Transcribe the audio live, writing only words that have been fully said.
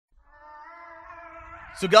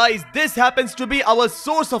So guys, this happens to be our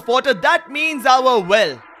source of water. That means our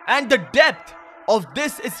well. And the depth of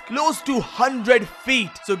this is close to 100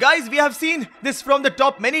 feet. So guys, we have seen this from the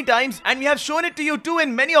top many times and we have shown it to you too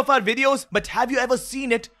in many of our videos. But have you ever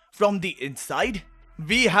seen it from the inside?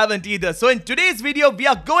 We haven't either. So in today's video, we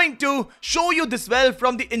are going to show you this well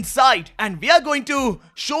from the inside. And we are going to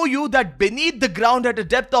show you that beneath the ground at a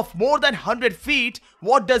depth of more than 100 feet,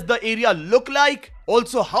 what does the area look like?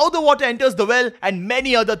 Also, how the water enters the well and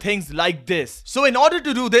many other things like this. So in order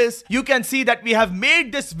to do this, you can see that we have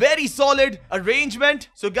made this very solid arrangement.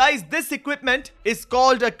 So guys, this equipment is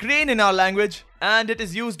called a crane in our language. And it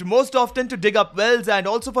is used most often to dig up wells and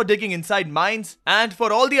also for digging inside mines and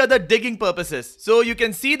for all the other digging purposes. So you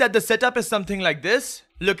can see that the setup is something like this.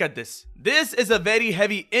 Look at this. This is a very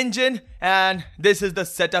heavy engine and this is the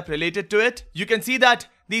setup related to it. You can see that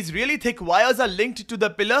these really thick wires are linked to the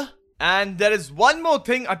pillar. And there is one more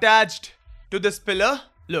thing attached to this pillar.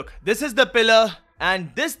 Look, this is the pillar.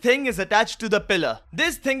 And this thing is attached to the pillar.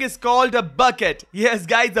 This thing is called a bucket. Yes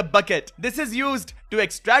guys, a bucket. This is used to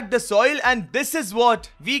extract the soil and this is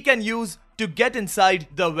what we can use to get inside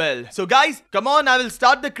the well. So guys, come on, I will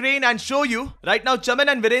start the crane and show you. Right now, Chaman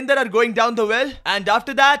and Virender are going down the well. And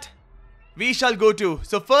after that, we shall go too.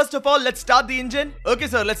 So first of all, let's start the engine. Okay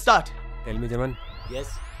sir, let's start. Tell me, Chaman. Yes.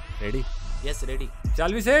 Ready? Yes, ready.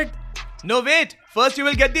 Shall we set? No, wait. First you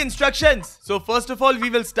will get the instructions. So first of all,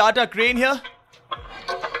 we will start our crane here.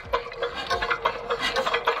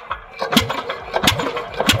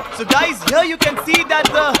 So guys, here you can see that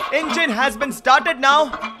the engine has been started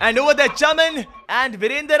now. And over there, Chaman and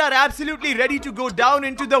Virender are absolutely ready to go down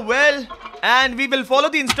into the well. And we will follow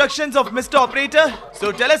the instructions of Mr. Operator.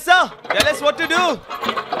 So tell us, sir. Tell us what to do.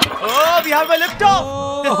 Oh, we have a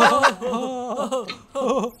liftoff.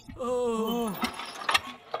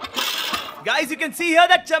 Guys, you can see here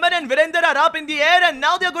that Chaman and Virender are up in the air and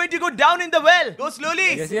now they're going to go down in the well. Go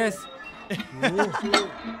slowly. Yes, yes.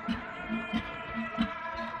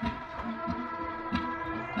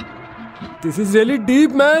 This is really deep,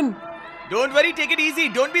 man. Don't worry, take it easy.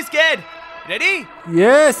 Don't be scared. Ready?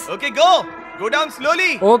 Yes. Okay, go. Go down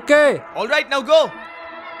slowly. Okay. Alright, now go.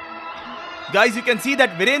 Guys, you can see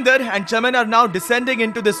that Virender and Chaman are now descending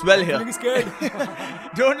into this well here. I'm scared.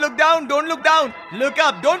 Don't look down, don't look down. Look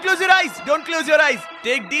up, don't close your eyes, don't close your eyes.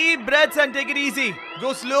 Take deep breaths and take it easy.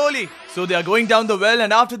 Go slowly. So they are going down the well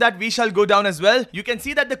and after that we shall go down as well. You can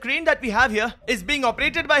see that the crane that we have here is being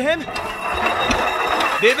operated by him.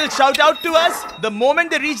 They will shout out to us the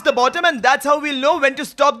moment they reach the bottom and that's how we'll know when to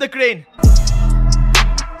stop the crane.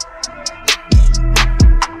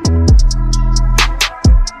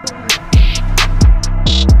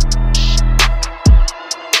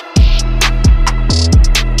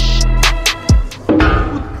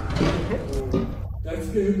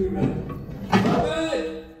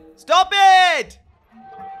 Stop it!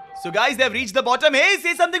 So guys, they've reached the bottom. Hey,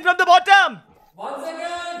 say something from the bottom. Once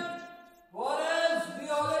again, what else? We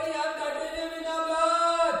already have titanium in our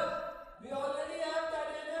blood. We already have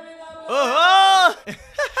titanium in our blood. Oh!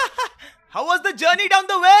 How was the journey down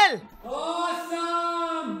the well?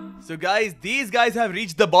 Awesome! So guys, these guys have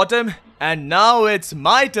reached the bottom and now it's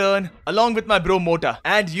my turn along with my bro Mota.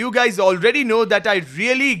 And you guys already know that I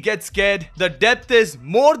really get scared. The depth is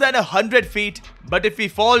more than 100 feet. But if we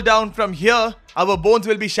fall down from here, our bones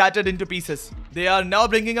will be shattered into pieces. They are now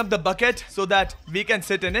bringing up the bucket so that we can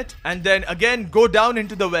sit in it and then again go down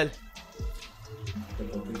into the well. The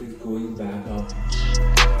bucket is going back up.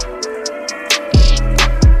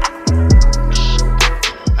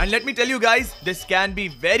 And let me tell you guys, this can be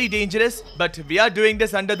very dangerous, but we are doing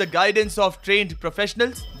this under the guidance of trained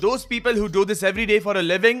professionals. Those people who do this every day for a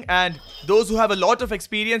living and those who have a lot of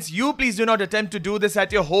experience, you please do not attempt to do this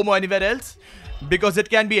at your home or anywhere else because it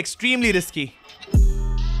can be extremely risky.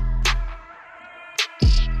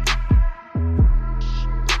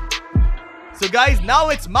 So guys, now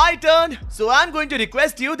it's my turn. So I'm going to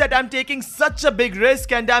request you that I'm taking such a big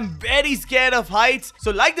risk and I'm very scared of heights.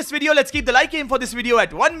 So like this video, let's keep the like aim for this video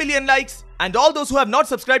at 1 million likes. And all those who have not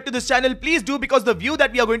subscribed to this channel, please do because the view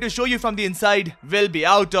that we are going to show you from the inside will be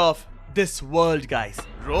out of this world, guys.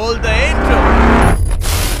 Roll the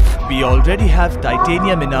intro. We already have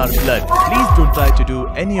titanium in our blood. Please don't try to do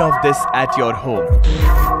any of this at your home.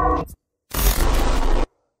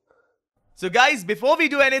 So guys, before we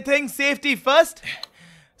do anything, safety first.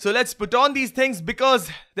 So let's put on these things because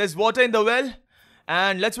there's water in the well.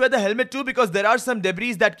 And let's wear the helmet too because there are some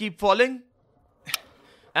debris that keep falling.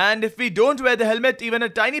 And if we don't wear the helmet, even a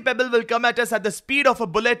tiny pebble will come at us at the speed of a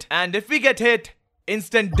bullet. And if we get hit,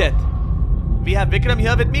 instant death. We have Vikram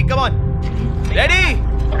here with me. Come on. Ready?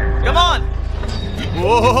 Come on.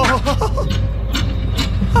 Whoa.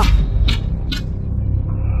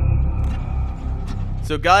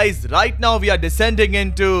 So guys, right now we are descending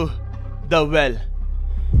into the well.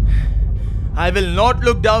 I will not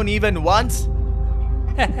look down even once.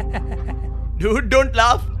 Dude, don't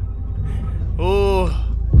laugh. Oh.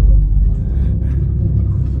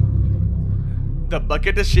 The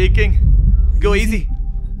bucket is shaking. Go easy.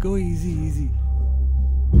 Go easy, easy.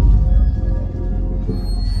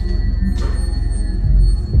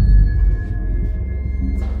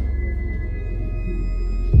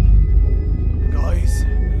 Guys,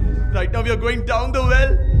 right now we are going down the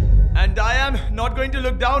well. And I am not going to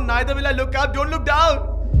look down. Neither will I look up. Don't look down.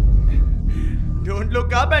 Don't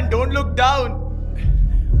look up and don't look down.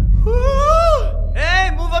 Woo!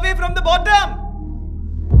 Hey, move away from the bottom.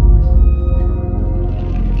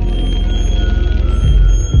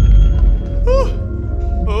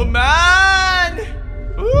 Oh man!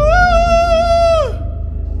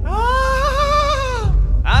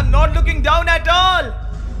 I'm not looking down at all.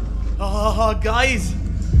 Guys,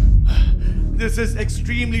 this is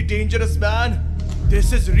extremely dangerous, man.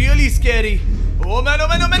 This is really scary. Oh man, oh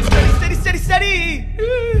man, oh man! Steady, steady, steady, steady!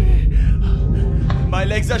 My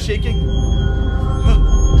legs are shaking.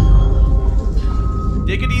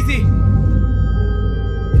 Take it easy.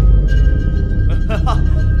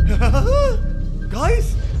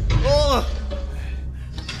 Guys! Oh!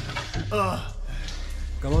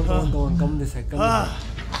 Come this side, come this side.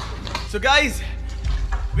 So guys,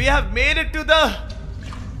 we have made it to the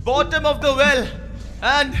bottom of the well.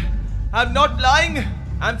 And I'm not lying.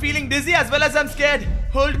 I'm feeling dizzy as well as I'm scared.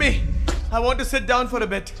 Hold me. I want to sit down for a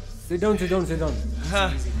bit. Sit down, sit down, sit down.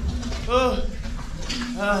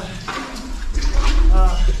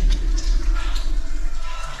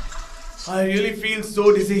 I really feel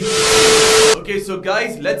so dizzy. Okay, so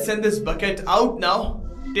guys, let's send this bucket out now.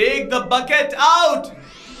 Take the bucket out!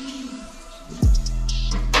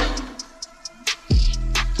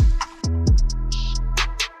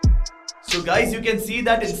 So guys, you can see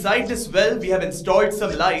that inside this well, we have installed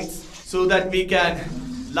some lights so that we can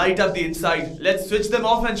light up the inside. Let's switch them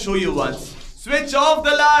off and show you once. Switch off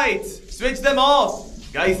the lights! Switch them off!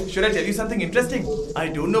 Guys, should I tell you something interesting? I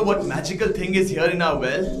don't know what magical thing is here in our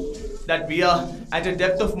well, that we are at a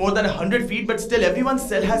depth of more than 100 feet, but still everyone's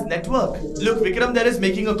cell has network. Look, Vikram there is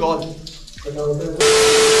making a call.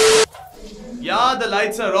 Yeah, the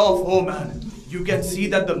lights are off. Oh man. You can see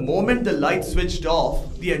that the moment the light switched off,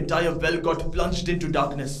 the entire well got plunged into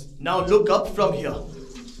darkness. Now look up from here.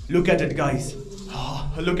 Look at it, guys.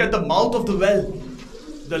 Look at the mouth of the well.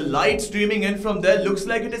 The light streaming in from there looks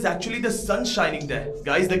like it is actually the sun shining there.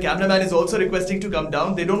 Guys, the cameraman is also requesting to come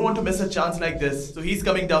down. They don't want to miss a chance like this. So he's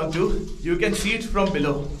coming down too. You can see it from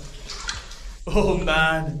below. Oh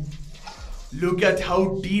man. Look at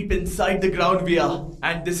how deep inside the ground we are.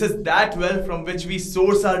 And this is that well from which we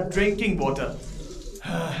source our drinking water.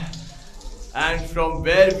 And from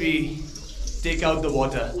where we take out the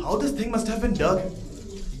water. How this thing must have been dug.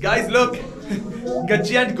 Guys, look.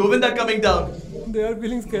 Gachi and Govind are coming down. They are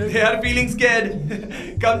feeling scared. They are feeling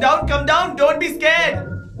scared. Come down, don't be scared.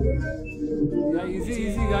 Yeah,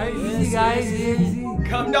 easy, guys. Easy, guys. Easy.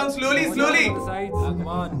 Come down slowly. Sides. Come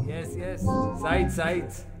on. Yes.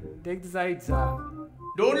 Sides. Take the sides.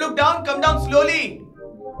 Don't look down, come down slowly.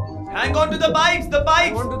 Hang on to the pipes,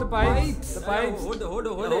 Hang on to the pipes. The pipes. Hold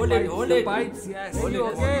it. The pipes, yes. Hold it,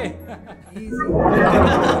 okay.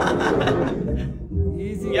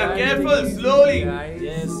 Easy. Yeah, guys. careful, Easy, slowly. Guys.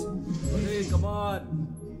 Yes. Okay, come on.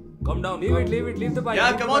 Come down. Leave the pipe.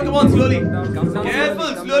 Yeah, come on, slowly. Come down.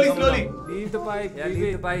 Careful, slowly. Leave the pipe. Yeah,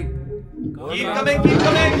 leave the pipe. Keep coming.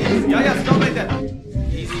 Yeah, stop right there.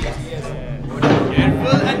 Easy, yes.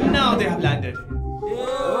 Careful, and now they have landed.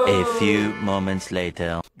 A few moments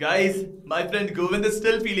later. Guys, my friend Govind is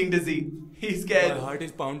still feeling dizzy. He's scared. My heart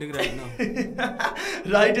is pounding right now.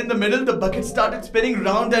 Right in the middle, the bucket started spinning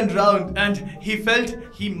round and round, and he felt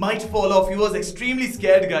he might fall off. He was extremely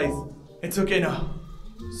scared, guys. It's okay now.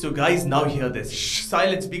 So guys, now hear this. Shh,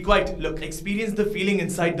 silence, be quiet. Look, experience the feeling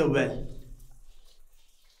inside the well.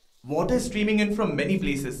 Water is streaming in from many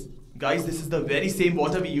places. Guys, this is the very same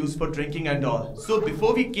water we use for drinking and all. So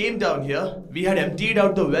before we came down here, we had emptied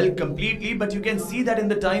out the well completely, but you can see that in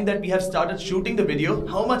the time that we have started shooting the video,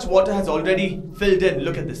 how much water has already filled in.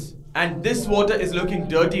 Look at this. And this water is looking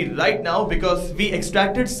dirty right now because we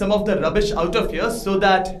extracted some of the rubbish out of here so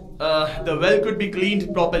that the well could be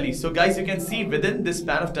cleaned properly. So guys, you can see within this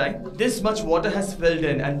span of time, this much water has filled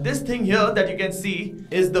in. And this thing here that you can see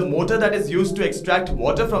is the motor that is used to extract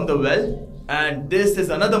water from the well. And this is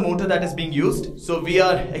another motor that is being used. So we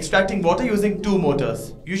are extracting water using two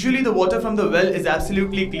motors. Usually the water from the well is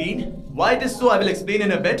absolutely clean. Why it is so, I will explain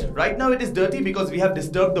in a bit. Right now it is dirty because we have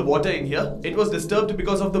disturbed the water in here. It was disturbed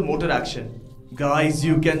because of the motor action. Guys,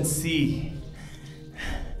 you can see.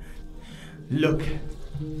 Look.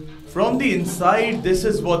 From the inside, this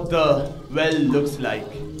is what the well looks like.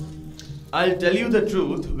 I'll tell you the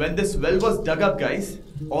truth, when this well was dug up, guys,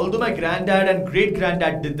 although my granddad and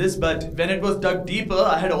great-granddad did this, but when it was dug deeper,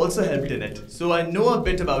 I had also helped in it. So I know a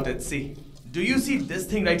bit about it, see. Do you see this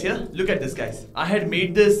thing right here? Look at this, guys. I had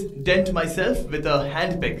made this dent myself with a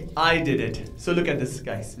hand pick. I did it. So look at this,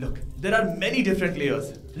 guys. Look. There are many different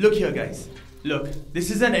layers. Look here, guys. Look.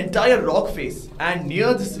 This is an entire rock face. And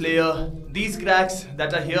near this layer, these cracks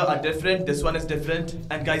that are here are different. This one is different.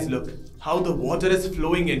 And guys, look. How the water is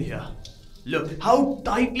flowing in here. Look how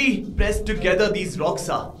tightly pressed together these rocks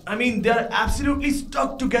are. I mean, they are absolutely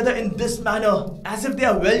stuck together in this manner, as if they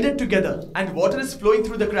are welded together. And water is flowing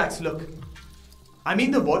through the cracks, look. I mean,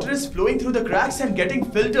 the water is flowing through the cracks and getting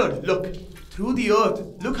filtered, look. Through the earth,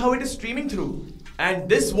 look how it is streaming through. And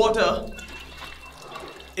this water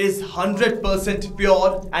is 100%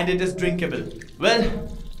 pure and it is drinkable.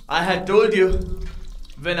 Well, I had told you.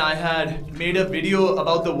 When I had made a video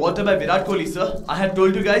about the water by Virat Kohli sir, I had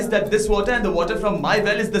told you guys that this water and the water from my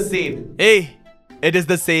well is the same. Hey, it is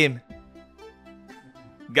the same.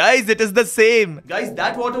 Guys, it is the same. Guys,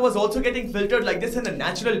 that water was also getting filtered like this in a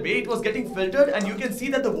natural way. It was getting filtered and you can see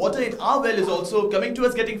that the water in our well is also coming to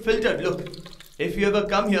us getting filtered. Look, if you ever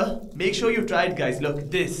come here, make sure you try it, guys.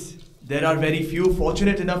 Look, this. There are very few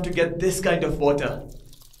fortunate enough to get this kind of water.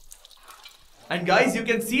 And guys, you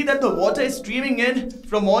can see that the water is streaming in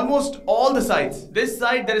from almost all the sides. This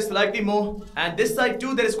side there is slightly more and this side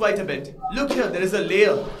too there is quite a bit. Look here, there is a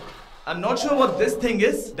layer. I'm not sure what this thing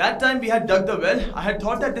is. That time we had dug the well, I had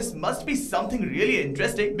thought that this must be something really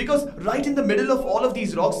interesting because right in the middle of all of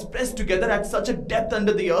these rocks pressed together at such a depth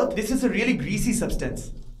under the earth, this is a really greasy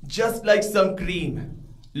substance. Just like some cream.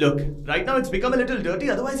 Look, right now it's become a little dirty,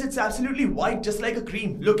 otherwise it's absolutely white just like a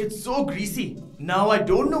cream. Look, it's so greasy. Now I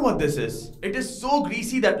don't know what this is. It is so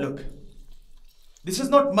greasy that look. This is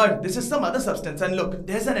not mud, this is some other substance and look,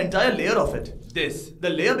 there's an entire layer of it. This, the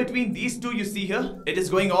layer between these two you see here, it is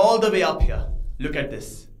going all the way up here. Look at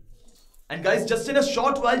this. And guys, just in a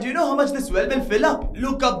short while, do you know how much this well will fill up?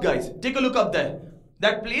 Look up guys, take a look up there.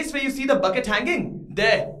 That place where you see the bucket hanging?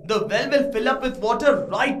 There, the well will fill up with water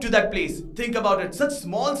right to that place. Think about it, such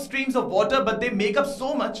small streams of water but they make up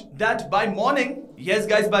so much that by morning, yes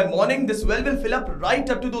guys, by morning this well will fill up right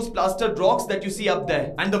up to those plastered rocks that you see up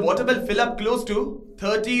there. And the water will fill up close to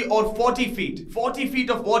 30 or 40 feet. 40 feet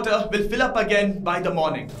of water will fill up again by the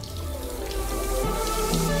morning.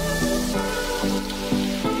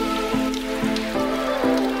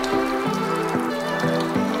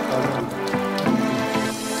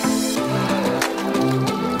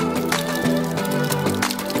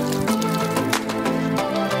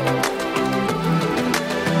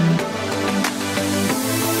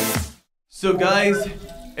 So guys,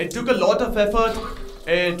 it took a lot of effort,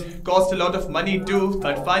 it cost a lot of money too,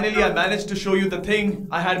 but finally I managed to show you the thing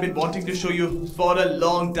I had been wanting to show you for a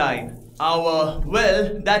long time. Our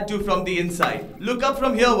well, that too from the inside. Look up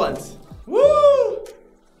from here once. Woo!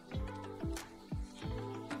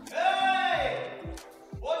 Hey!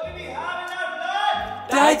 What do we have in our blood?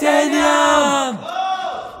 Titanium!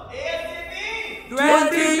 Oh! ASAP!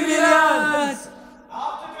 20 million!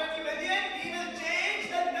 After 20 million, we will change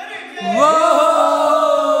the narrative! Whoa!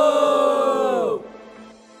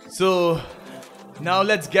 So, now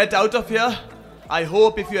let's get out of here. I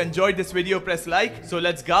hope if you enjoyed this video, press like. So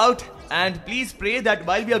let's go out. And please pray that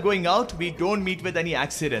while we are going out, we don't meet with any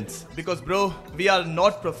accidents. Because bro, we are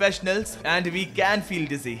not professionals and we can feel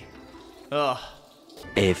dizzy. Ugh.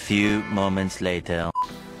 A few moments later.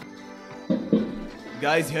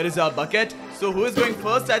 Guys, here is our bucket. So who is going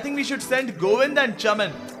first? I think we should send Govind and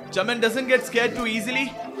Chaman. Chaman doesn't get scared too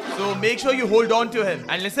easily. So make sure you hold on to him.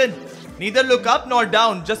 And listen, neither look up nor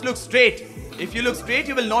down. Just look straight. If you look straight,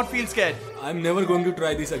 you will not feel scared. I'm never going to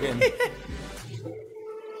try this again.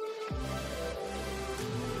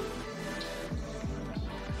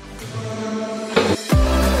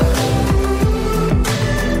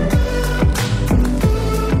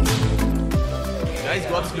 Guys,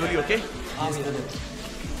 go up slowly, okay?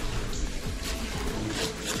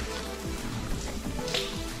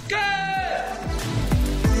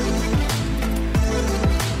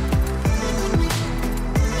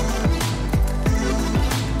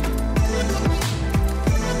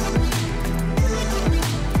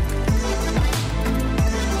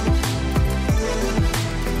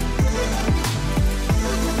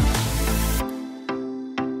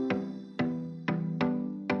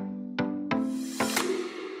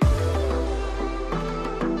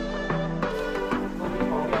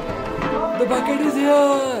 The bucket is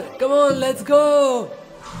here! Come on, let's go!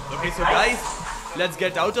 Okay, so guys, Let's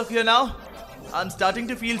get out of here now. I'm starting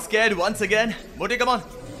to feel scared once again. Mote, come on.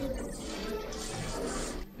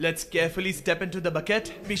 Let's carefully step into the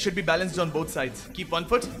bucket. We should be balanced on both sides. Keep one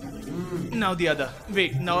foot. Now the other.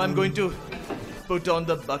 Wait, now I'm going to put on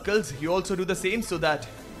the buckles. You also do the same so that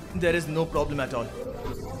there is no problem at all.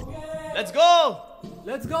 Let's go!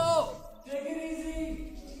 Let's go! Take it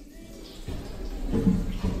easy.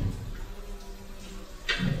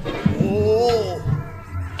 Oh!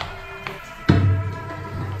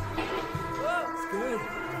 Scared.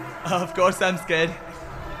 Of course I'm scared.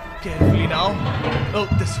 Carefully now. Oh,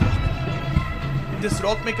 this rock. This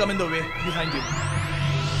rock may come in the way behind you.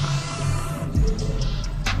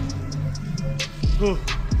 Oh.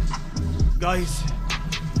 Guys,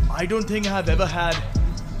 I don't think I have ever had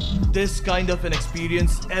this kind of an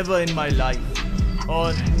experience ever in my life.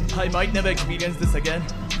 Or I might never experience this again.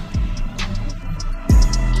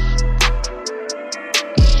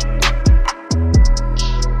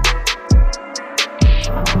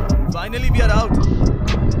 Finally we are out.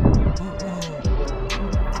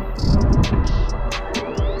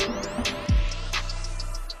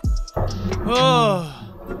 Oh,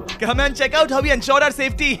 come and check out how we ensured our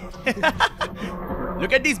safety.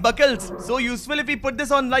 Look at these buckles. So useful. If we put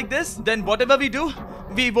this on like this, then whatever we do,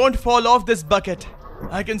 we won't fall off this bucket.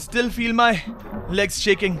 I can still feel my legs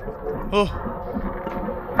shaking. Oh.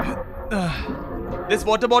 This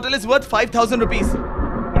water bottle is worth 5,000 rupees.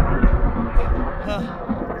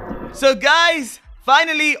 So guys,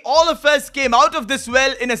 finally all of us came out of this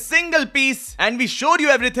well in a single piece and we showed you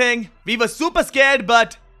everything. We were super scared,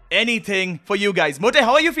 but anything for you guys. Mote,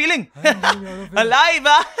 how are you feeling? Alive,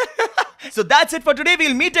 huh? So that's it for today.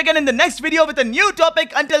 We'll meet again in the next video with a new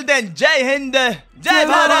topic. Until then, Jai Hind, Jai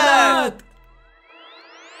Bharat!